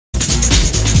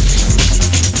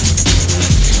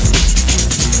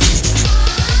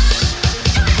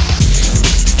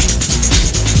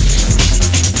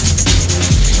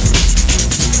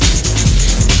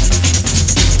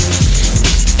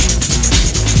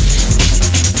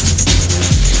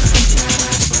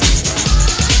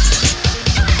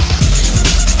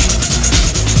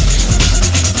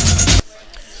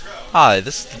Hi,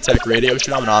 this is the Tech Radio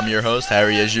Show, and I'm your host,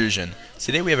 Harry Azujian.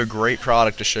 Today we have a great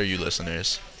product to show you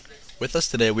listeners. With us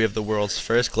today we have the world's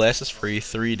first glasses-free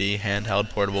 3D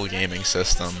handheld portable gaming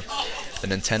system, the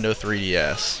Nintendo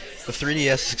 3DS. The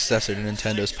 3DS is successor to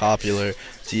Nintendo's popular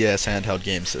DS handheld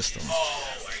game system.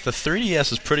 The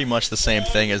 3DS is pretty much the same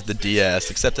thing as the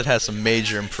DS, except it has some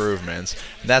major improvements,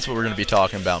 and that's what we're going to be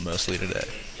talking about mostly today.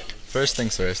 First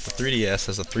things first, the 3DS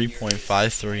has a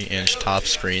 3.53-inch top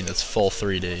screen that's full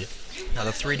 3D. Now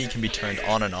the 3D can be turned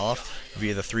on and off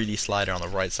via the 3D slider on the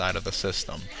right side of the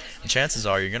system. And chances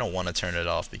are you're going to want to turn it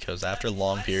off because after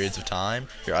long periods of time,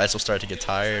 your eyes will start to get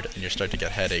tired and you'll start to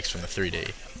get headaches from the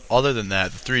 3D. Other than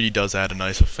that, the 3D does add a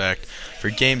nice effect for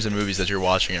games and movies that you're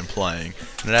watching and playing,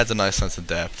 and it adds a nice sense of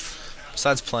depth.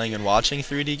 Besides playing and watching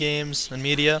 3D games and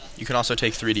media, you can also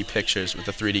take 3D pictures with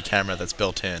the 3D camera that's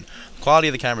built in. The quality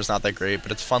of the camera is not that great,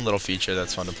 but it's a fun little feature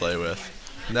that's fun to play with.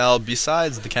 Now,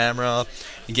 besides the camera,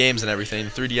 the games and everything,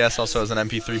 the 3DS also has an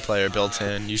MP3 player built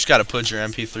in. You just gotta put your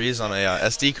MP3s on a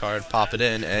SD card, pop it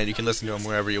in, and you can listen to them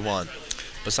wherever you want.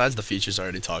 Besides the features I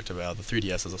already talked about, the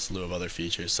 3DS has a slew of other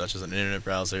features such as an internet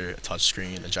browser, a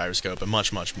touchscreen, a gyroscope, and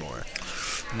much, much more.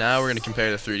 Now we're going to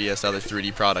compare the 3DS to other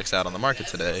 3D products out on the market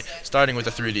today, starting with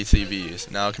the 3D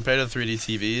TVs. Now compared to the 3D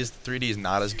TVs, the 3D is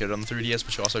not as good on the 3DS,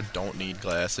 but you also don't need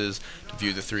glasses to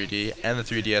view the 3D, and the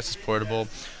 3DS is portable,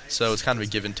 so it's kind of a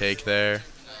give and take there.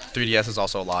 3DS is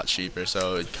also a lot cheaper,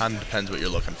 so it kind of depends what you're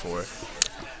looking for.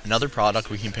 Another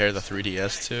product we compare the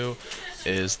 3DS to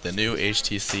is the new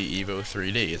HTC Evo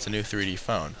 3D. It's a new 3D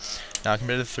phone. Now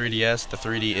compared to the 3DS, the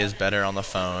 3D is better on the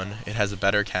phone. It has a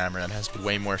better camera and has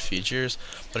way more features.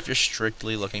 But if you're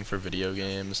strictly looking for video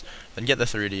games, then get the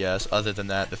 3DS. Other than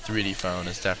that, the 3D phone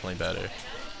is definitely better.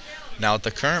 Now at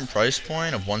the current price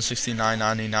point of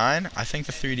 $169.99, I think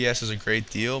the 3DS is a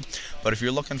great deal, but if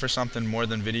you're looking for something more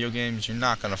than video games, you're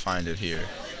not going to find it here.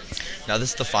 Now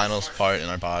this is the final part in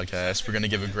our podcast. We're going to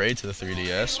give a grade to the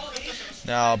 3DS.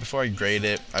 Now before I grade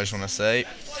it, I just want to say,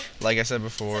 like I said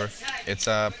before, it's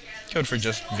good for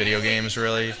just video games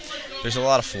really. There's a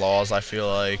lot of flaws I feel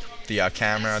like. The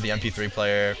camera, the MP3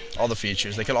 player, all the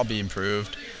features, they could all be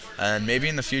improved. And maybe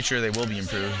in the future they will be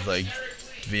improved, like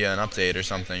via an update or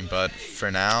something, but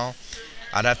for now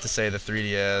I'd have to say the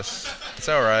 3DS, it's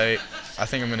alright. I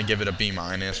think I'm going to give it a B-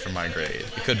 for my grade.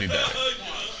 It could be better.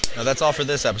 Now that's all for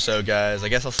this episode, guys. I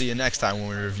guess I'll see you next time when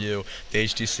we review the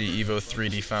HTC Evo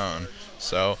 3D phone.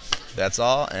 So that's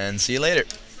all, and see you later.